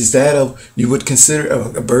 which is that of, you would consider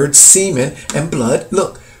a bird's semen and blood.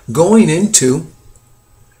 Look, going into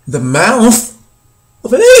the mouth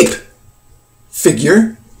of an ape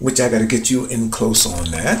figure, which I got to get you in close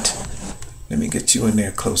on that. Let me get you in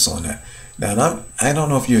there close on that. Now, I don't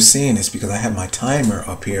know if you're seeing this because I have my timer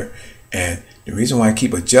up here, and the reason why I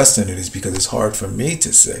keep adjusting it is because it's hard for me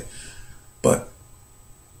to say. But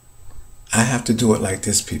I have to do it like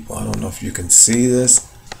this, people. I don't know if you can see this.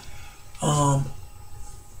 Let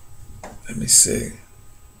me see.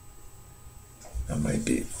 That might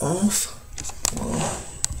be off. Well,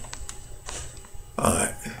 all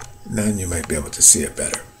right. Now you might be able to see it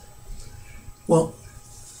better. Well,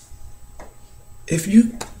 if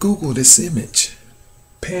you Google this image,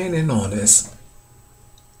 pan in on this,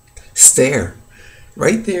 stare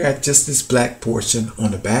right there at just this black portion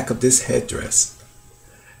on the back of this headdress.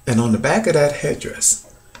 And on the back of that headdress,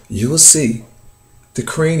 you will see the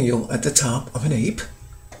cranial at the top of an ape,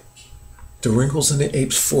 the wrinkles in the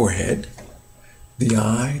ape's forehead, the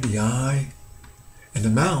eye, and the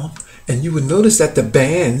mouth. And you would notice that the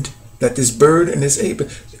band that this bird and this ape,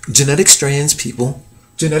 genetic strands, people,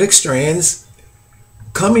 genetic strands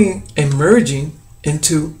coming and merging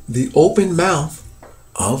into the open mouth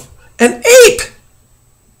of an ape.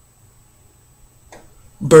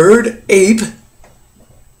 Bird, ape,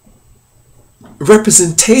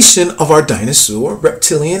 representation of our dinosaur,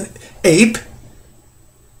 reptilian ape,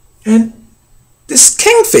 and this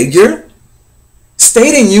king figure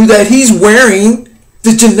stating you that he's wearing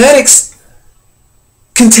the genetics,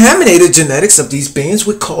 contaminated genetics of these beings,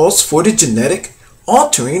 which calls for the genetic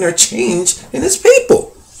altering or change in his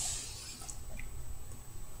people.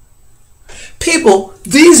 People,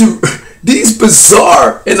 these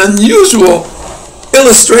bizarre and unusual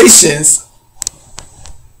illustrations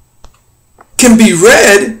can be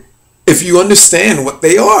read if you understand what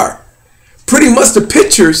they are. Pretty much the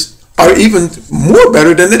pictures are even more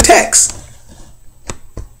better than the text,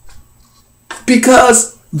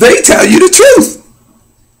 because they tell you the truth.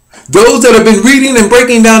 Those that have been reading and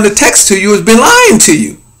breaking down the text to you has been lying to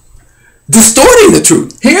you, distorting the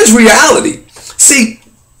truth. Here's reality. See,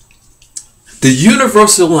 the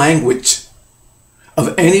universal language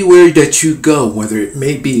of anywhere that you go, whether it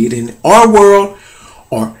may be in our world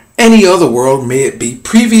or any other world, may it be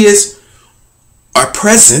previous or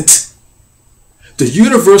present, the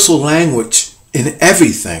universal language in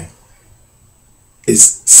everything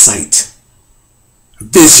is sight,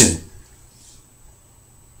 vision.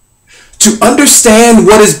 To understand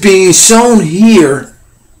what is being shown here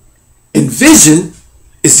in vision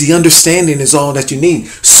is the understanding is all that you need.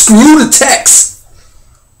 Screw the text.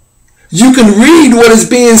 You can read what is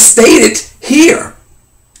being stated here.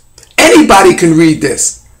 Anybody can read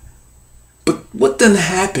this. But what then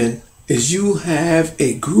happen is you have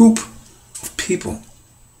a group of people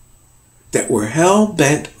that were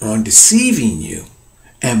hell-bent on deceiving you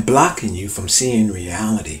and blocking you from seeing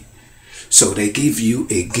reality. So they give you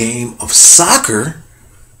a game of soccer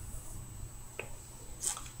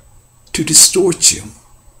to distort you.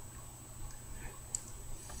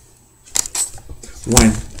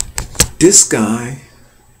 When this guy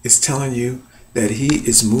is telling you that he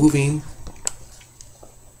is moving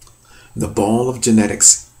the ball of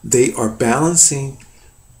genetics, they are balancing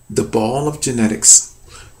the ball of genetics.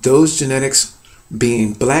 Those genetics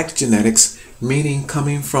being black genetics, meaning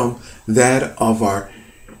coming from that of our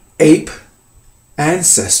ape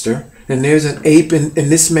ancestor. And there's an ape in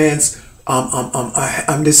this man's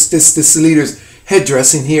this leader's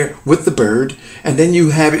headdressing here with the bird, and then you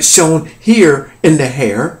have it shown here in the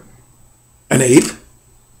hair, an ape,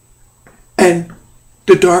 and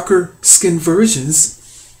the darker skin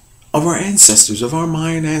versions of our ancestors, of our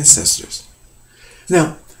Mayan ancestors.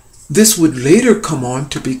 Now, this would later come on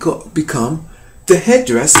to become the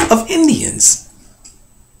headdress of Indians,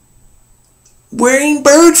 wearing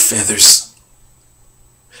bird feathers.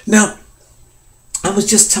 Now, I was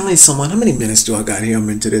just telling someone, how many minutes do I got here? I'm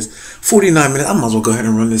into this. 49 minutes. I might as well go ahead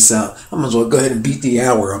and run this out. I might as well go ahead and beat the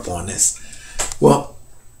hour up on this. Well,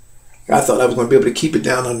 I thought I was going to be able to keep it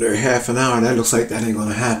down under half an hour. That looks like that ain't going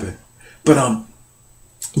to happen. But,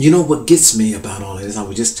 you know what gets me about all of this? I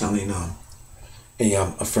was just telling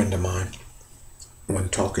a friend of mine when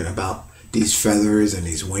talking about these feathers and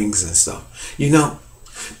these wings and stuff. You know,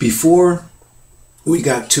 before we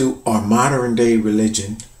got to our modern day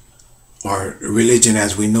religion, or religion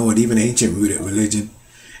as we know it, even ancient rooted religion,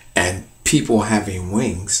 and people having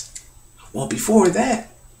wings, well, before that,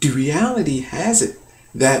 the reality has it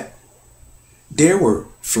that there were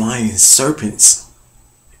flying serpents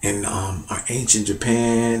in our ancient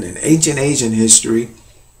Japan and ancient Asian history,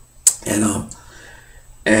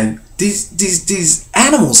 and these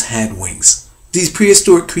animals had wings. These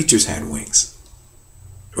prehistoric creatures had wings,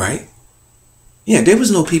 right? Yeah, there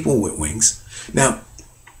was no people with wings. Now,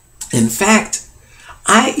 in fact,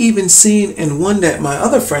 I even seen in one that my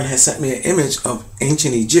other friend had sent me an image of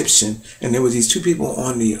ancient Egyptian, and there were these two people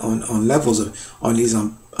on levels of these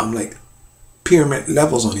like pyramid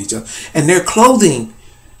levels on each other, and their clothing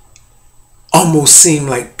almost seemed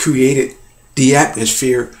like created the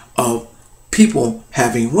atmosphere of people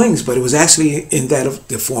having wings, but it was actually in that of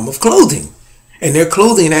the form of clothing, and their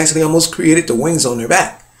clothing actually almost created the wings on their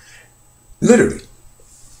back, literally.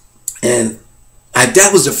 And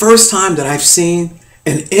that was the first time that I've seen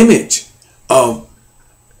an image of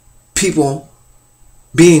people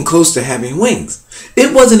being close to having wings.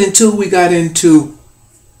 It wasn't until we got into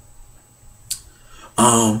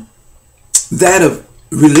that of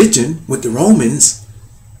religion with the Romans,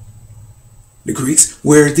 the Greeks,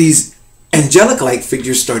 where these angelic-like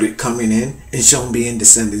figures started coming in and shown being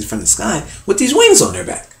descended from the sky with these wings on their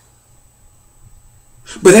back.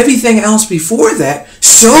 But everything else before that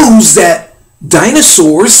shows that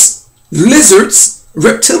dinosaurs, lizards,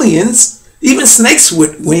 reptilians, even snakes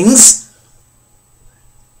with wings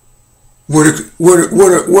were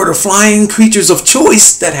the flying creatures of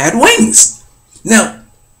choice that had wings. Now,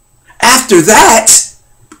 after that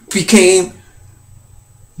became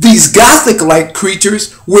these Gothic-like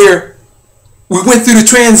creatures, where we went through the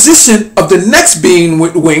transition of the next being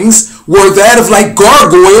with wings, were that of like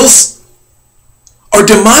gargoyles or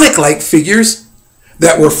demonic-like figures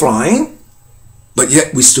that were flying, but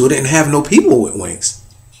yet we still didn't have no people with wings.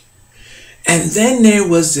 And then there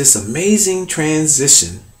was this amazing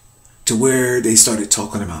transition to where they started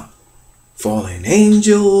talking about fallen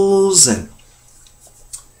angels and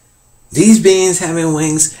these beings having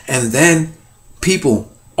wings, and then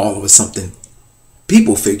people, all of a sudden,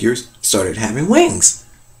 people figures started having wings.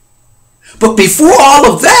 But before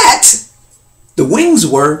all of that, the wings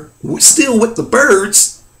were still with the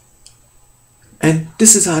birds, and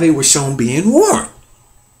this is how they were shown being worn.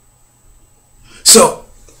 So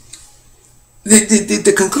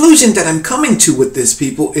the conclusion that I'm coming to with this,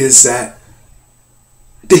 people, is that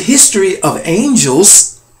the history of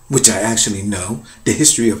angels, which I actually know, the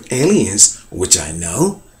history of aliens, which I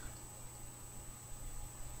know,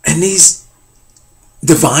 and these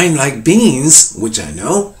divine-like beings, which I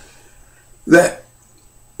know, that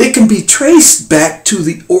it can be traced back to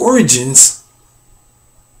the origins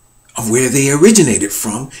of where they originated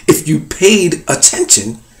from if you paid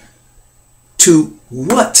attention to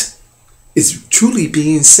what is truly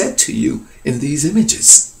being said to you in these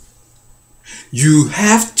images. You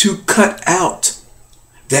have to cut out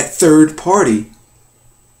that third party,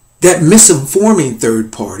 that misinforming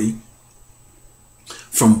third party,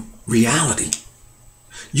 from reality.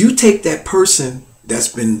 You take that person that's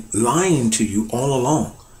been lying to you all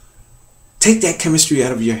along, take that chemistry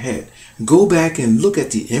out of your head, go back and look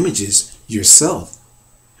at the images yourself,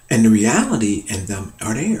 and the reality in them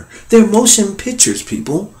are there. They're motion pictures,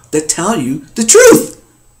 people, that tell you the truth.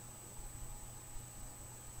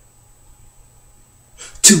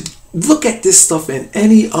 To look at this stuff in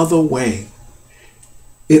any other way,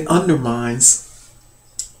 it undermines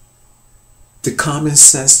the common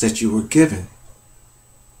sense that you were given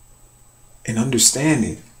and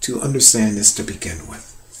understanding to understand this to begin with.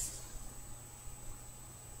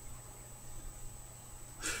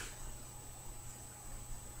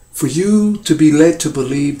 For you to be led to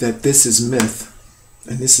believe that this is myth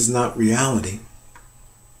and this is not reality,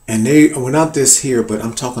 and we're not this here, but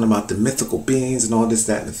I'm talking about the mythical beings and all this,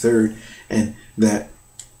 that, and the third, and that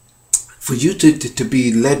for you to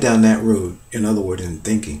be led down that road, in other words, in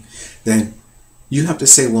thinking, then you have to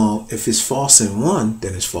say, well, if it's false in one,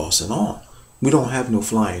 then it's false in all. We don't have no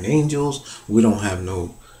flying angels. We don't have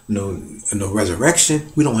no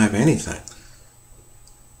resurrection. We don't have anything.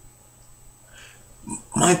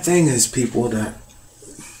 My thing is, people, that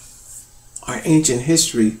our ancient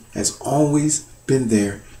history has always been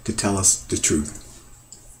there to tell us the truth.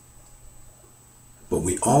 But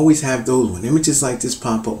we always have those, when images like this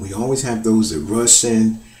pop up, we always have those that rush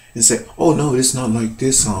in and say, oh no, it's not like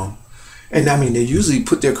this. And I mean, they usually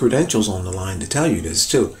put their credentials on the line to tell you this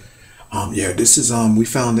too. Yeah, this is we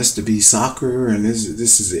found this to be soccer, and this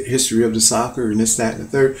is the history of the soccer, and this, that, and the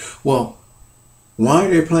third. Well, why are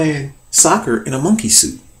they playing soccer in a monkey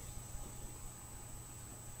suit?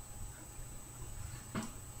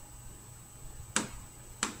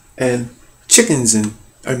 And chickens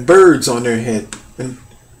and birds on their head. And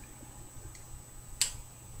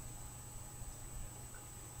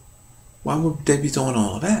why would they be doing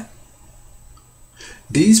all of that?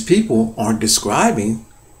 These people are describing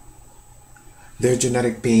their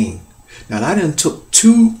genetic being. Now, I done took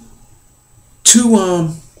two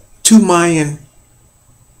Mayan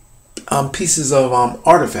pieces of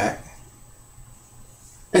artifact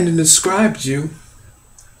and then described you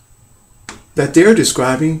that they're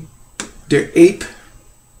describing their ape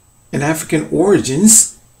and African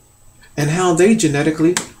origins and how they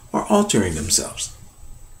genetically are altering themselves.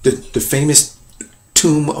 The famous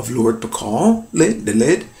tomb of Lord Pakal, the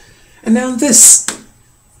lid, and now this.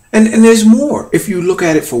 And there's more if you look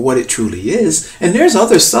at it for what it truly is. And there's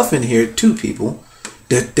other stuff in here too, people,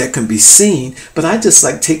 that can be seen. But I just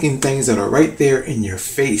like taking things that are right there in your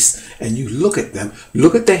face and you look at them.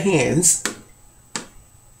 Look at the hands.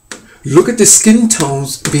 Look at the skin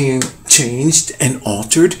tones being changed and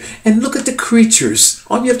altered. And look at the creatures.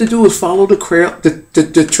 All you have to do is follow the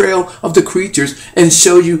trail of the creatures and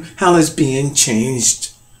show you how it's being changed.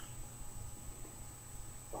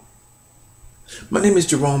 My name is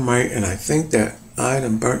Gerone Wright, and I think that I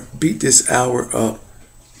done beat this hour up.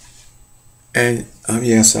 And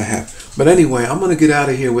yes, I have. But anyway, I'm going to get out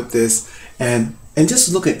of here with this and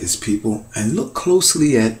just look at this, people, and look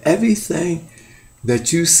closely at everything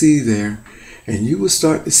that you see there. And you will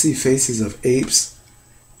start to see faces of apes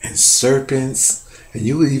and serpents, and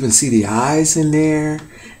you will even see the eyes in there,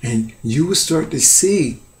 and you will start to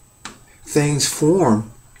see things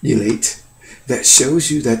formulate that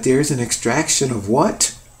shows you that there's an extraction of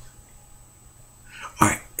what?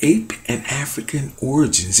 Our ape and African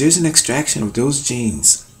origins. There's an extraction of those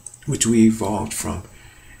genes which we evolved from,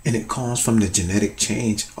 and it comes from the genetic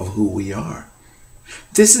change of who we are.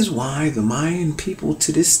 This is why the Mayan people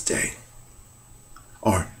to this day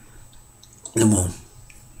are, well,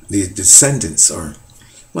 the descendants are,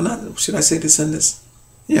 well, not, should I say descendants?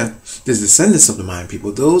 Yeah, the descendants of the Mayan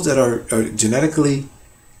people, those that are genetically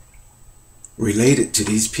related to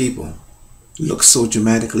these people, look so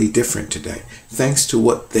dramatically different today, thanks to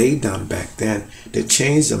what they done back then. They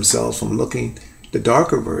changed themselves from looking the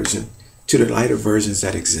darker version to the lighter versions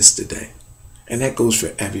that exist today. And that goes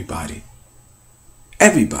for everybody.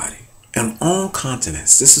 Everybody on all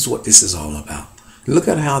continents. This is what this is all about. Look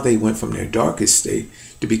at how they went from their darkest state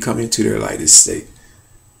to becoming to their lightest state.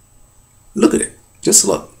 Look at it. Just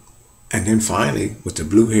look. And then finally, with the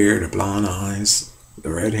blue hair, the blonde eyes,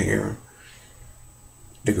 the red hair,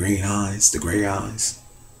 the green eyes, the gray eyes.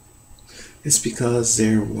 It's because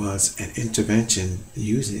there was an intervention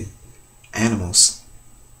using animals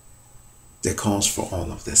that caused for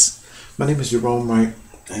all of this. My name is Gerone Wright,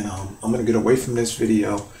 and I'm going to get away from this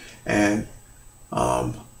video. And,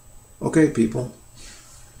 okay, people,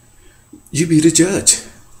 you be the judge.